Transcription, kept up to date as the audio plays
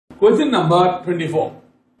Question number 24.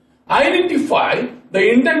 Identify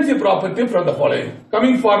the intensity property from the following.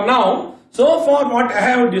 Coming for now, so far what I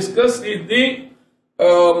have discussed is the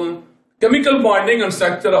chemical bonding and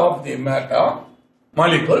structure of the matter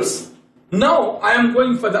molecules. Now I am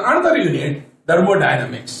going for the another unit,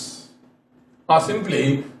 thermodynamics. Or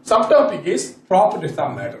simply, subtopic is properties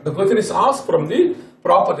of matter. The question is asked from the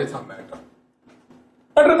properties of matter.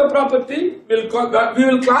 Under the property, we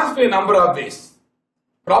will classify a number of ways.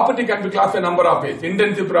 Property can be classified a number of ways.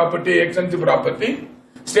 Intensity property, extensive property,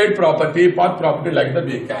 state property, path property, like that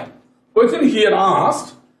we can. Question here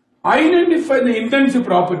asked, identify the intensity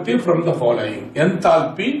property from the following: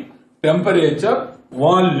 enthalpy, temperature,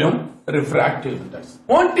 volume, refractive index.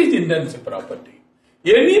 What is intensity property?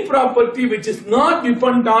 Any property which is not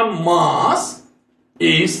dependent on mass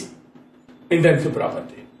is intensity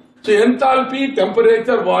property. So enthalpy,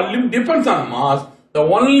 temperature, volume depends on mass.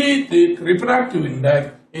 The refractive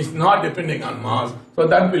index is not depending on mass. So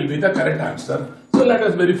that will be the correct answer. So let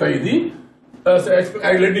us verify the,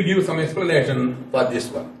 let me give some explanation for this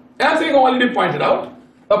one. As I already pointed out,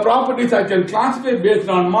 the properties I can classify based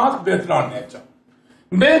on mass, based on nature.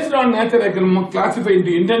 Based on nature, I can classify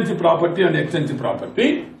into intensity property and extensive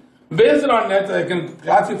property. Based on nature, I can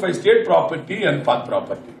classify state property and path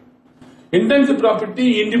property. Intensity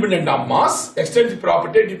property independent of mass, extensive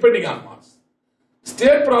property depending on mass.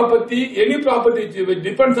 State property, any property which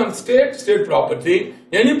depends on state, state property.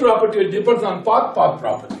 Any property which depends on path, path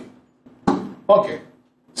property. Okay.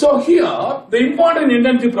 So here, the important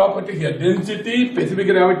intensity property here, density, specific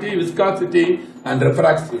gravity, viscosity and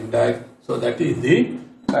refractive index. So that is the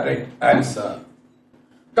correct answer.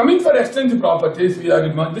 Coming for extensive properties,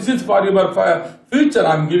 this is for your future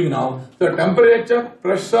I am giving now. So temperature,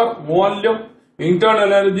 pressure, volume,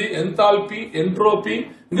 internal energy, enthalpy,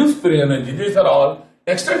 entropy, gives free energy. These are all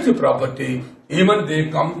extensive property. Even they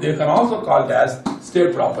can also called as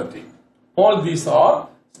state property. All these are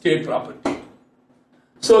state property.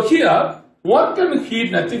 So here, work and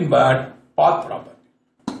heat nothing but path property.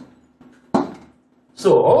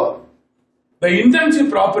 So the intensity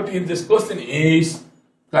property in this question is,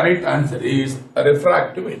 correct answer is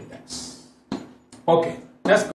refractive index. Okay, let's go.